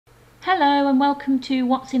Hello and welcome to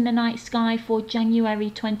What's in the Night Sky for January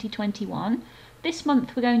 2021. This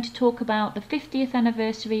month we're going to talk about the 50th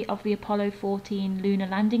anniversary of the Apollo 14 lunar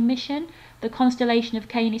landing mission, the constellation of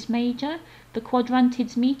Canis Major, the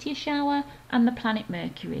Quadrantids meteor shower and the planet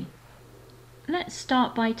Mercury. Let's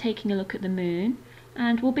start by taking a look at the moon,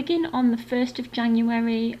 and we'll begin on the 1st of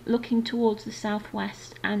January looking towards the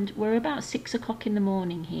southwest, and we're about 6 o'clock in the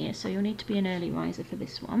morning here, so you'll need to be an early riser for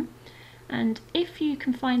this one. And if you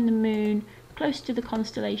can find the moon close to the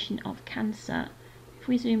constellation of Cancer, if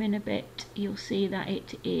we zoom in a bit, you'll see that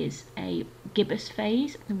it is a gibbous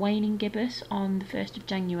phase, a waning gibbous on the 1st of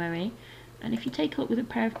January. And if you take a look with a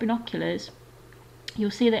pair of binoculars,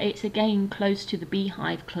 you'll see that it's again close to the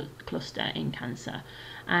beehive cluster in Cancer.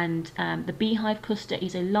 And the beehive cluster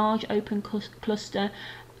is a large open cluster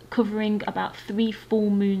covering about 3 full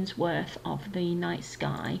moons worth of the night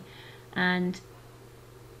sky. And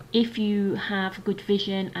if you have good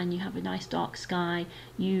vision and you have a nice dark sky,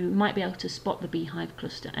 you might be able to spot the beehive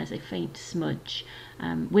cluster as a faint smudge.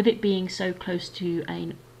 With it being so close to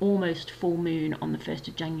an almost full moon on the 1st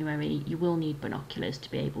of January, you will need binoculars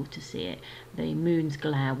to be able to see it. The moon's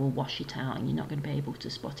glare will wash it out and you're not going to be able to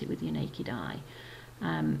spot it with your naked eye.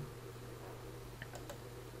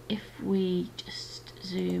 If we just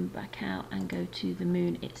zoom back out and go to the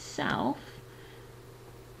moon itself,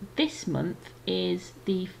 this month is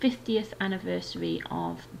the 50th anniversary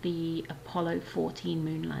of the Apollo 14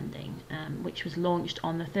 moon landing, which was launched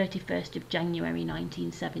on the 31st of January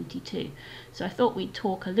 1972. So I thought we'd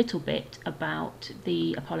talk a little bit about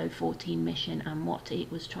the Apollo 14 mission and what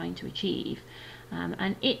it was trying to achieve.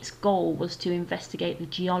 And its goal was to investigate the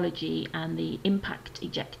geology and the impact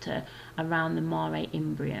ejecta around the Mare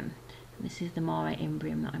Imbrium. This is the Mare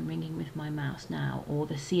Imbrium that I'm ringing with my mouse now, or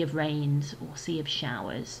the Sea of Rains or Sea of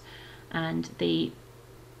Showers. And the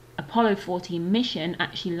Apollo 14 mission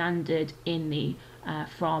actually landed in the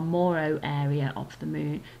Fra Mauro area of the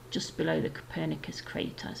moon, just below the Copernicus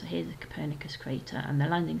crater. So here's the Copernicus crater, and the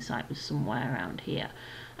landing site was somewhere around here.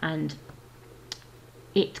 And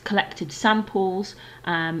it collected samples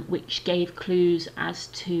which gave clues as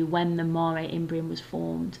to when the Mare Imbrium was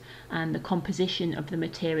formed and the composition of the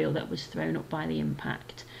material that was thrown up by the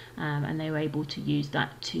impact, and they were able to use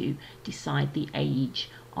that to decide the age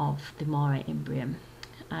of the Mare Imbrium.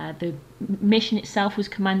 The mission itself was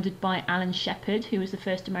commanded by Alan Shepard, who was the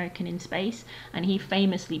first American in space, and he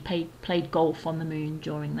famously played golf on the moon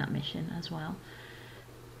during that mission as well.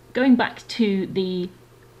 Going back to the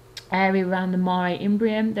area around the Mare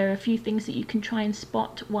Imbrium, there are a few things that you can try and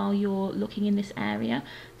spot while you're looking in this area.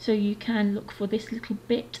 So you can look for this little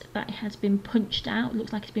bit that has been punched out,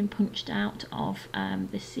 looks like it's been punched out of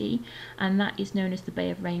the sea, and that is known as the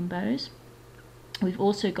Bay of Rainbows. We've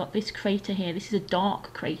also got this crater here. This is a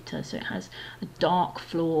dark crater, so it has a dark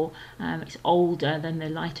floor. It's older than the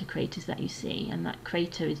lighter craters that you see, and that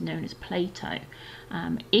crater is known as Plato.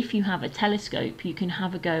 If you have a telescope, you can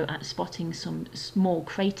have a go at spotting some small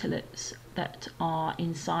craterlets that are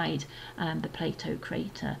inside the Plato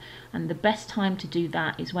crater, and the best time to do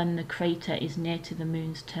that is when the crater is near to the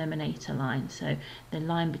moon's terminator line, so the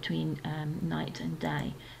line between night and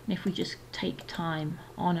day. And if we just take time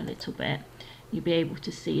on a little bit, you'll be able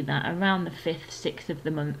to see that around the 5th, 6th of the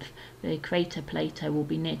month, the crater Plato will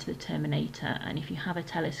be near to the terminator. And if you have a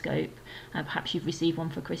telescope, perhaps you've received one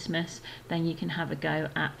for Christmas, then you can have a go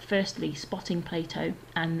at firstly spotting Plato,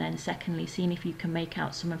 and then secondly seeing if you can make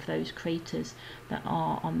out some of those craters that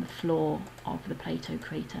are on the floor of the Plato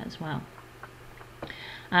crater as well.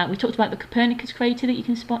 We talked about the Copernicus crater that you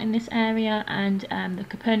can spot in this area, and the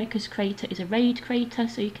Copernicus crater is a rayed crater,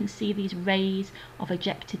 so you can see these rays of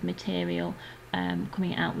ejected material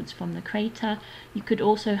coming outwards from the crater. You could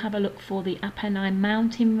also have a look for the Apennine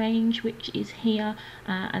mountain range, which is here,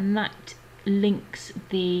 and that links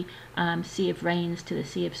the Sea of Rains to the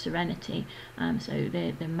Sea of Serenity, so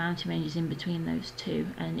the mountain range is in between those two.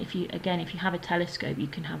 And if you have a telescope, you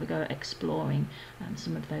can have a go at exploring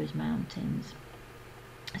some of those mountains.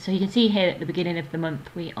 So you can see here at the beginning of the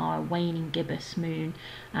month we are a waning gibbous moon.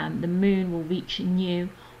 The moon will reach new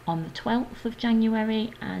on the 12th of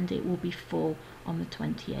January and it will be full on the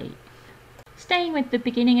 28th. Staying with the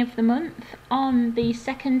beginning of the month, on the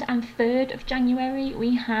 2nd and 3rd of January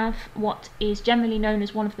we have what is generally known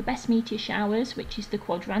as one of the best meteor showers, which is the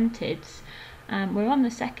Quadrantids. We're on the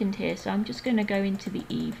 2nd here, so I'm just going to go into the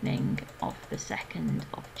evening of the 2nd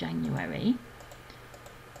of January.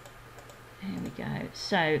 Here we go.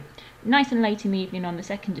 So nice and late in the evening on the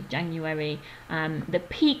 2nd of January. The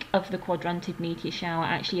peak of the quadrantid meteor shower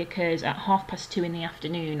actually occurs at 2:30 in the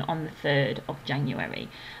afternoon on the 3rd of January.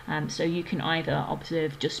 So you can either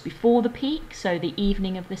observe just before the peak, so the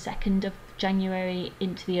evening of the 2nd of January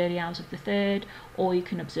into the early hours of the 3rd, or you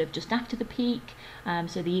can observe just after the peak,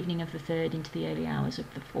 so the evening of the 3rd into the early hours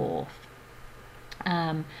of the 4th.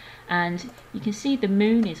 And you can see the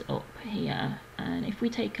moon is up here, and if we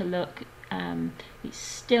take a look, it's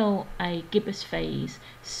still a gibbous phase,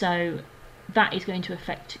 so that is going to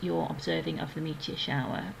affect your observing of the meteor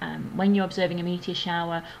shower. When you're observing a meteor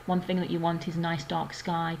shower, one thing that you want is nice dark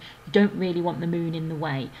sky. You don't really want the moon in the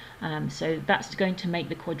way, so that's going to make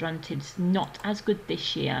the quadrantids not as good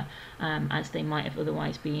this year as they might have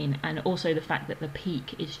otherwise been, and also the fact that the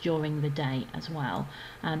peak is during the day as well.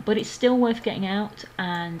 But it's still worth getting out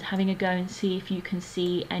and having a go and see if you can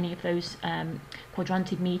see any of those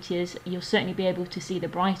quadrantid meteors. You'll certainly be able to see the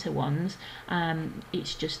brighter ones,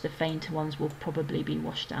 it's just the fainter ones will probably be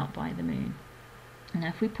washed out by the moon. Now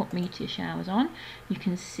if we put meteor showers on, you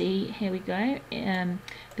can see, here we go,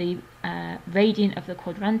 the radiant of the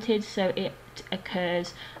quadrantids. So it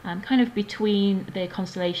occurs kind of between the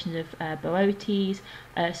constellations of Boötes,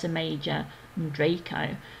 Ursa Major and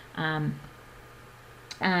Draco.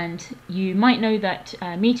 And you might know that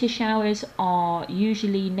meteor showers are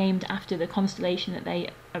usually named after the constellation that they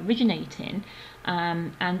originate in,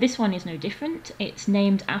 and this one is no different. It's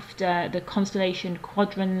named after the constellation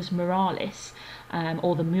Quadrans Muralis,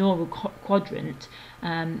 or the mural quadrant,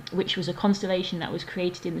 which was a constellation that was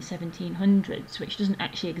created in the 1700s, which doesn't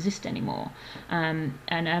actually exist anymore. And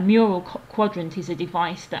a mural quadrant is a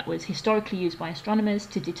device that was historically used by astronomers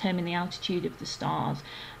to determine the altitude of the stars,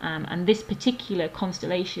 and this particular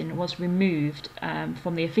constellation was removed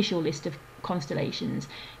from the official list of constellations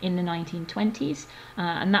in the 1920s,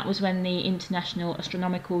 and that was when the International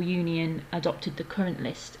Astronomical Union adopted the current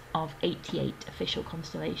list of 88 official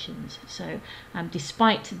constellations. So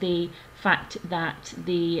despite the fact that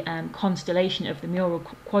the constellation of the mural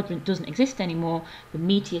quadrant doesn't exist anymore, the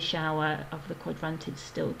meteor shower of the quadrantids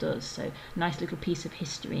still does. So nice little piece of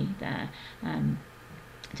history there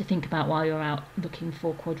to think about while you're out looking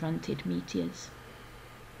for quadrantid meteors.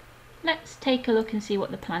 Let's take a look and see what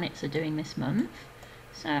the planets are doing this month.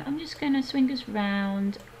 So I'm just going to swing us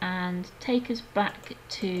round and take us back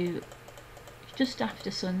to just after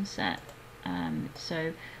sunset.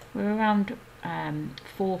 So we're around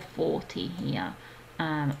 4:40 here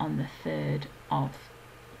on the 3rd of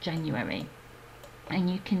January. And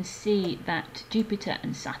you can see that Jupiter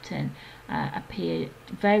and Saturn appear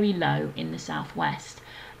very low in the southwest,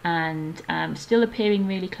 and still appearing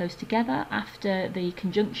really close together after the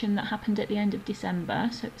conjunction that happened at the end of December.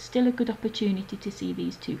 So it's still a good opportunity to see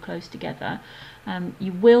these two close together.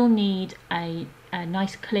 You will need a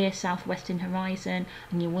nice clear southwestern horizon,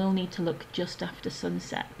 and you will need to look just after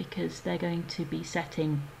sunset, because they're going to be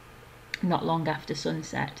setting not long after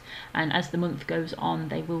sunset, and as the month goes on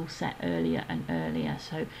they will set earlier and earlier,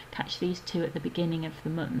 so catch these two at the beginning of the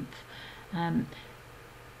month.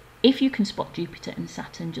 If you can spot Jupiter and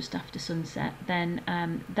Saturn just after sunset, then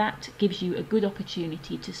that gives you a good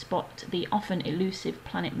opportunity to spot the often elusive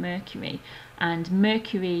planet Mercury. And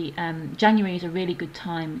Mercury, January is a really good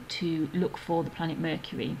time to look for the planet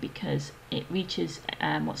Mercury, because it reaches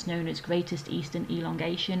what's known as greatest eastern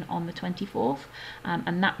elongation on the 24th,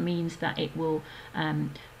 and that means that it will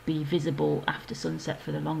be visible after sunset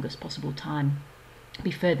for the longest possible time,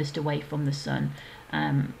 be furthest away from the sun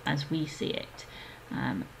as we see it.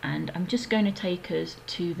 And I'm just going to take us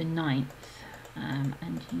to the 9th,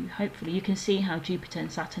 and hopefully you can see how Jupiter and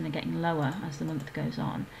Saturn are getting lower as the month goes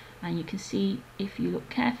on, and you can see, if you look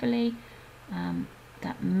carefully,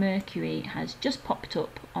 that Mercury has just popped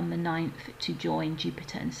up on the 9th to join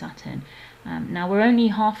Jupiter and Saturn. Now we're only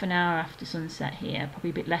half an hour after sunset here,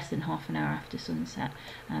 probably a bit less than half an hour after sunset,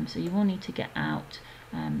 so you will need to get out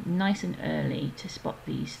nice and early to spot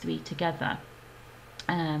these three together.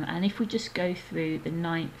 And if we just go through the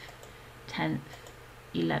 9th, 10th,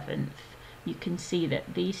 11th, you can see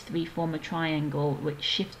that these three form a triangle which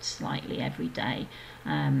shifts slightly every day,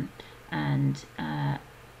 and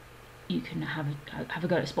you can have a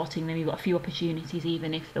go at spotting them. You've got a few opportunities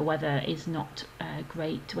even if the weather is not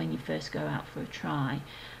great when you first go out for a try.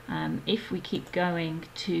 If we keep going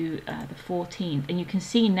to the 14th, and you can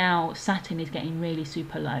see now Saturn is getting really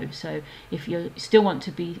super low, so if you still want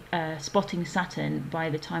to be spotting Saturn by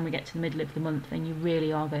the time we get to the middle of the month, then you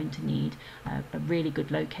really are going to need a really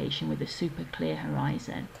good location with a super clear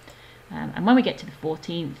horizon. And when we get to the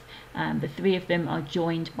 14th, the three of them are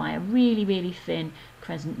joined by a really, really thin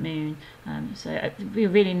crescent moon. So it'd be a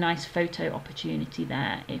really nice photo opportunity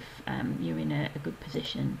there if you're in a good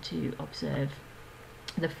position to observe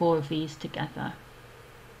the four of these together.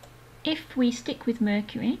 If we stick with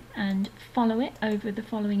Mercury and follow it over the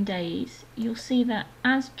following days, you'll see that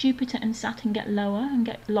as Jupiter and Saturn get lower and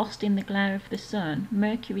get lost in the glare of the Sun,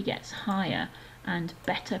 Mercury gets higher and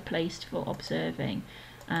better placed for observing.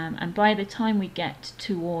 And by the time we get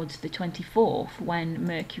towards the 24th, when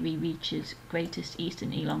Mercury reaches greatest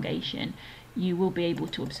eastern elongation, you will be able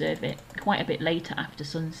to observe it quite a bit later after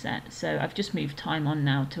sunset. So I've just moved time on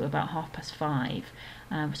now to about 5:30.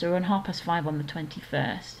 So we're on 5:30 on the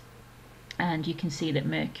 21st. And you can see that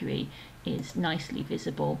Mercury is nicely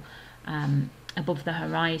visible above the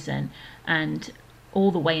horizon, and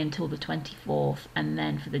all the way until the 24th, and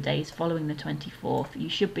then for the days following the 24th you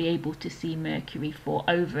should be able to see Mercury for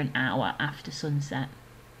over an hour after sunset.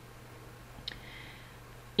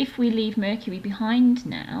 If we leave Mercury behind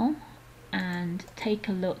now and take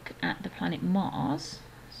a look at the planet Mars,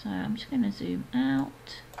 so I'm just going to zoom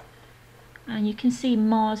out, and you can see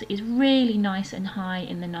Mars is really nice and high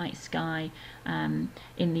in the night sky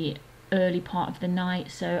in the early part of the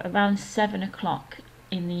night. So around 7 o'clock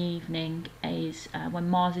in the evening is when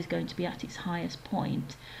Mars is going to be at its highest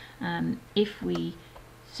point. If we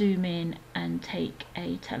zoom in and take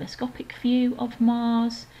a telescopic view of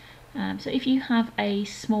Mars, so if you have a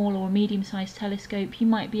small or medium-sized telescope, you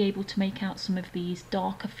might be able to make out some of these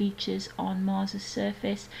darker features on Mars's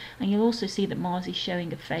surface, and you'll also see that Mars is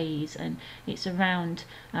showing a phase, and it's around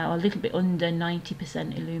or a little bit under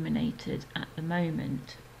 90% illuminated at the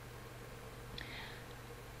moment.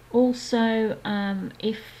 Also,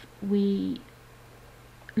 if we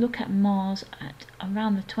look at Mars at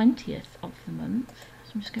around the 20th of the month,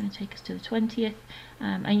 so I'm just going to take us to the 20th,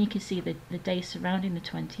 and you can see the day surrounding the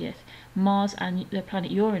 20th, Mars and the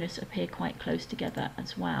planet Uranus appear quite close together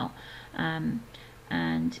as well.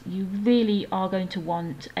 And you really are going to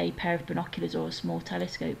want a pair of binoculars or a small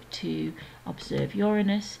telescope to observe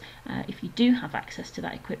Uranus. If you do have access to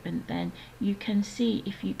that equipment, then you can see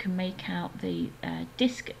if you can make out the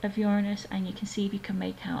disk of Uranus, and you can see if you can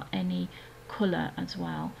make out any colour as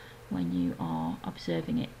well when you are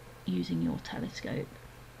observing it using your telescope.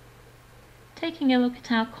 Taking a look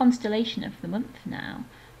at our constellation of the month now,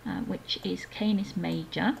 which is Canis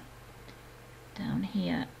Major, down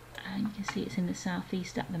here, and you can see it's in the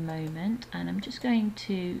southeast at the moment, and I'm just going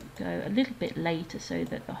to go a little bit later so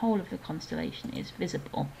that the whole of the constellation is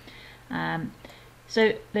visible.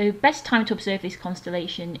 So the best time to observe this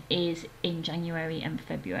constellation is in January and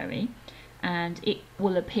February, and it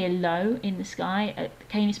will appear low in the sky.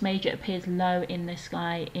 Canis Major appears low in the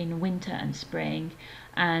sky in winter and spring,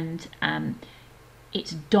 and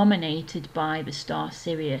it's dominated by the star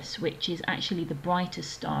Sirius, which is actually the brightest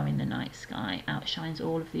star in the night sky, outshines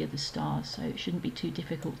all of the other stars, so it shouldn't be too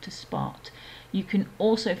difficult to spot. You can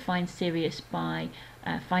also find Sirius by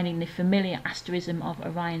finding the familiar asterism of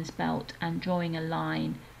Orion's belt and drawing a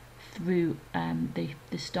line through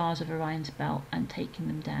the stars of Orion's belt and taking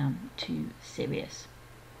them down to Sirius.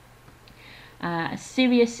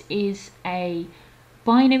 Sirius is a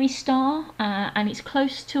binary star, and it's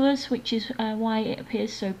close to us, which is why it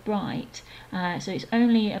appears so bright. So it's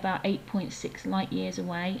only about 8.6 light years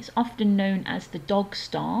away. It's often known as the dog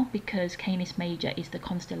star because Canis Major is the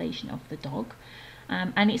constellation of the dog,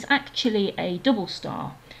 and it's actually a double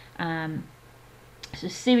star. So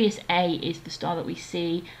Sirius A is the star that we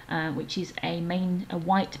see, which is a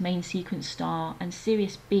white main sequence star, and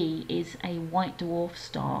Sirius B is a white dwarf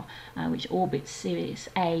star, which orbits Sirius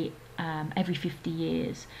A every 50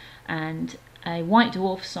 years. And a white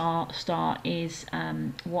dwarf star is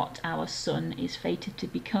what our sun is fated to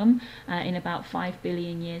become in about 5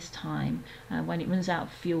 billion years time. When it runs out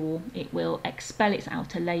of fuel, it will expel its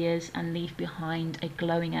outer layers and leave behind a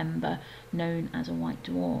glowing ember known as a white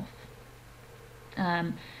dwarf.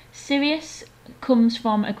 Sirius comes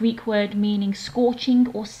from a Greek word meaning scorching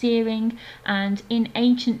or searing, and in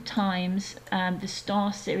ancient times the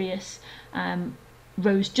star Sirius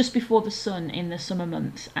rose just before the sun in the summer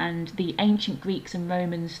months, and the ancient Greeks and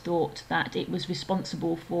Romans thought that it was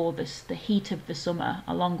responsible for the heat of the summer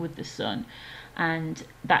along with the sun, and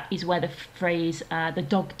that is where the phrase the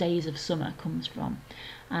dog days of summer comes from.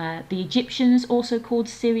 The Egyptians also called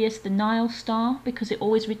Sirius the Nile star because it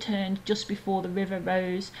always returned just before the river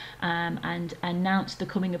rose and announced the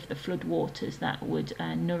coming of the flood waters that would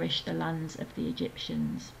nourish the lands of the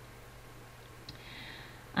Egyptians.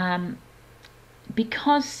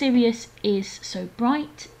 Because Sirius is so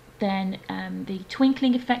bright, Then the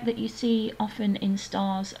twinkling effect that you see often in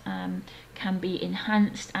stars can be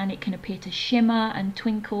enhanced, and it can appear to shimmer and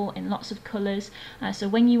twinkle in lots of colours. So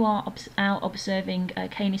when you are out observing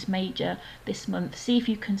Canis Major this month, see if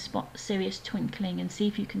you can spot Sirius twinkling and see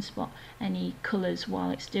if you can spot any colours while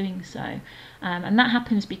it's doing so. And that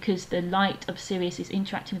happens because the light of Sirius is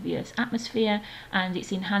interacting with the Earth's atmosphere, and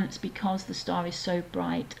it's enhanced because the star is so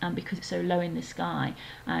bright and because it's so low in the sky.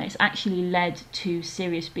 It's actually led to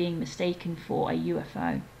Sirius being mistaken for a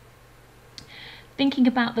UFO. Thinking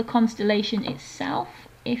about the constellation itself,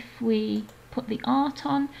 if we put the art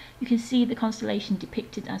on, you can see the constellation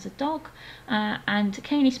depicted as a dog, and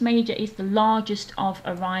Canis Major is the largest of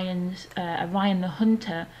Orion's, Orion the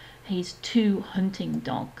Hunter. He's 2 hunting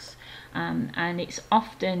dogs, and it's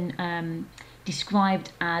often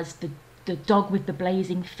described as the dog with the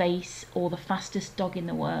blazing face, or the fastest dog in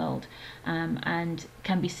the world, and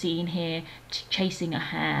can be seen here chasing a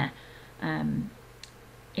hare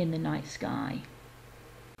in the night sky.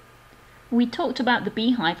 We talked about the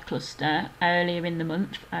beehive cluster earlier in the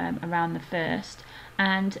month, around the 1st,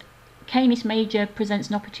 and Canis Major presents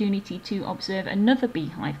an opportunity to observe another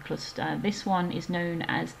beehive cluster. This one is known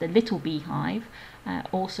as the Little Beehive,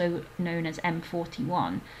 also known as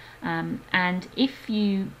M41, and if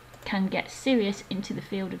you can get Sirius into the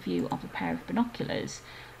field of view of a pair of binoculars,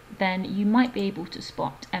 then you might be able to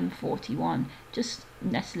spot M41 just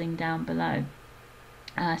nestling down below.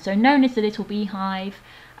 So known as the Little Beehive,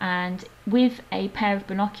 and with a pair of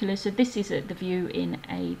binoculars, so this is the view in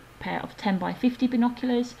a pair of 10 by 50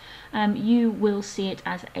 binoculars, you will see it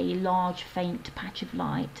as a large faint patch of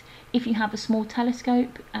light. If you have a small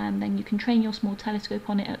telescope, then you can train your small telescope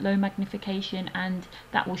on it at low magnification, and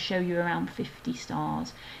that will show you around 50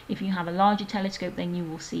 stars. If you have a larger telescope, then you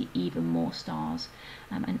will see even more stars.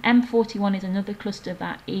 And M41 is another cluster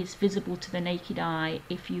that is visible to the naked eye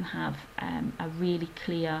if you have a really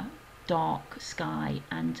clear dark sky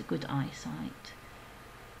and good eyesight.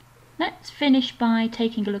 Let's finish by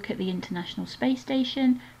taking a look at the International Space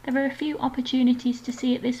Station. There are a few opportunities to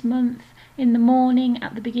see it this month: in the morning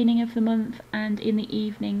at the beginning of the month, and in the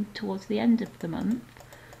evening towards the end of the month.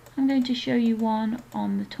 I'm going to show you one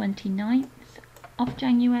on the 29th of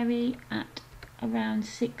January at around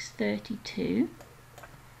 6:32,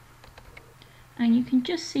 and you can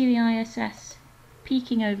just see the ISS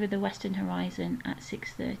peeking over the western horizon at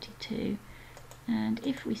 6:32, and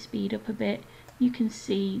if we speed up a bit, you can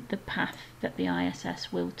see the path that the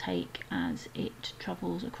ISS will take as it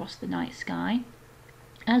travels across the night sky.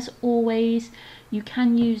 As always, you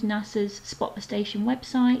can use NASA's Spot the Station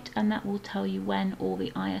website, and that will tell you when all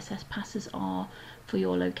the ISS passes are for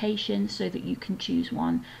your location, so that you can choose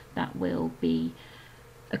one that will be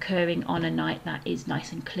occurring on a night that is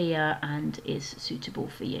nice and clear and is suitable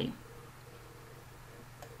for you.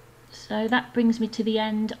 So that brings me to the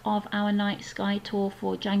end of our night sky tour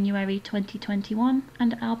for January 2021,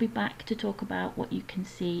 and I'll be back to talk about what you can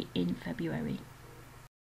see in February.